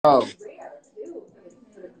Yo.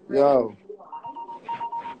 Yo.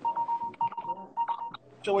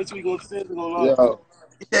 So wait till we go upstairs and go live. Yo.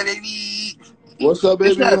 Yeah, baby. What's up,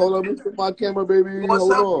 baby? That? Hold on, let me flip my camera, baby.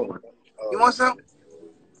 Hold on. You want some?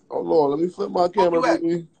 Hold on, let me flip my camera,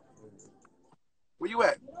 baby. Where you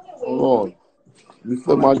at? Hold on. Let me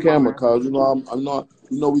flip my camera, cuz you know I'm not.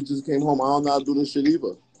 You know we just came home. I don't know how to do this shit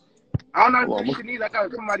either. I don't know how to do this shit either. I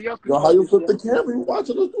got somebody else. Yo, how you flip the camera? You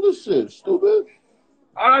watching us do this shit, stupid?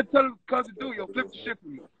 All I tell him cuz to do, yo, flip the shit for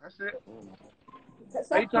me. That's it.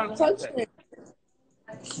 Anytime touch me.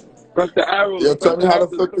 Press the arrow. Yo, tell me how to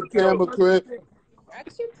flip the camera, Chris.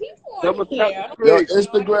 Ask your people Double here. tap. Yo,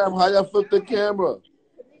 Instagram, how y'all flip the camera?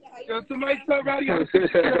 Yo, somebody tell Rowdy how to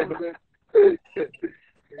flip the camera.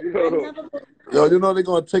 Yo, you know they're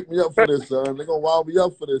gonna take me up for this, son. They're gonna wild me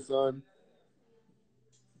up for this, son.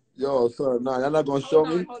 Yo, son, nah, y'all not gonna show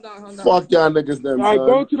me? Hold on. Fuck y'all niggas then, son. All right,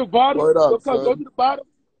 go to the bottom. Word up, son. Go to the bottom.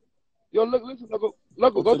 Yo, look, listen,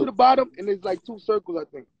 look, go to the bottom, and there's like 2 circles, I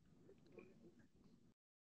think.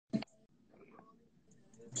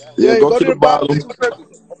 Yeah, go to the bottom.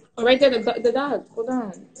 Right there, the dot. Go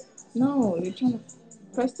down. No, you're trying to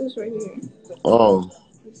press this right here. Oh.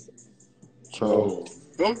 So.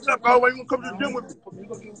 What's up, bro? When you come to the gym with me?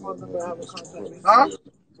 Huh?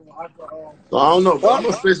 I don't know, but I'm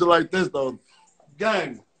gonna face it like this though.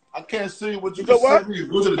 Gang, I can't see what you can send me.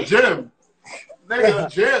 Go to the gym. Nigga,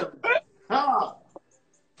 gym. Huh?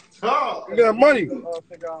 You got money.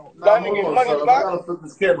 Nah, hold on, son. I gotta flip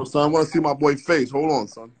this camera, son. I wanna see my boy face. Hold on,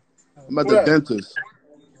 son. I'm at the dentist.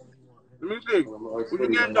 Let me see. What you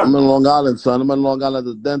getting I'm done? in Long Island, son. I'm in Long Island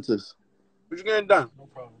at the dentist. What you getting done? No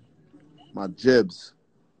problem. My jibs.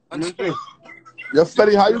 Let me see. Yo,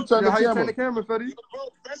 Fetty, how you turn the camera? How you turn the camera, Fetty?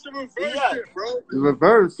 That's the reverse shit, bro. The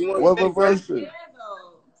reverse. What reverse shit?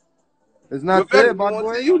 It's not fair, my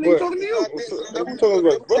boy. You nigga talking to you. I'm talking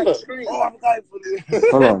about brother. Oh, I'm glad for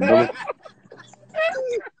this. Hold on, brother.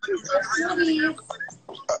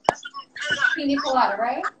 Pina colada,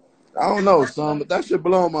 right? I don't know, son, but that shit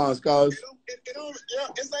blow my eyes, cuz.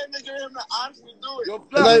 It's not even giving him the option to do it.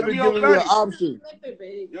 It's not even giving you an option.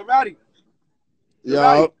 You're Rowdy.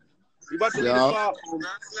 Yeah. You about to need a call.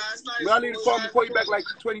 I need to call and call you back like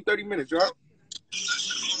 20, 30 minutes, right?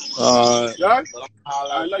 Yeah?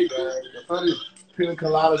 I love you, bro. Pina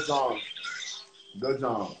colada song. Good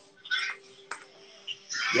job.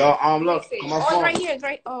 Yo, look, come on. Oh, right here. It's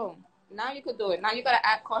right. Oh, now you could do it. Now you gotta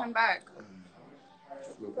call him back.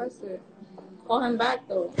 Press it. Call him back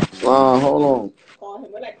though. Hold on. Call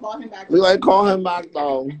him. We're like call him back. We like call him back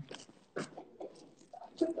though.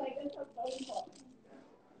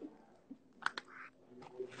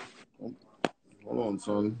 Hold on,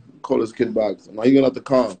 son. Call this kid back. Now you get out the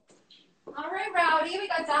car. All right, Rowdy. We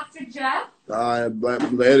got Dr. Jeff. All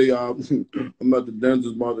right, later, y'all. I'm at the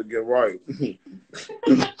dentist, about to get right.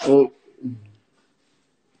 Oh.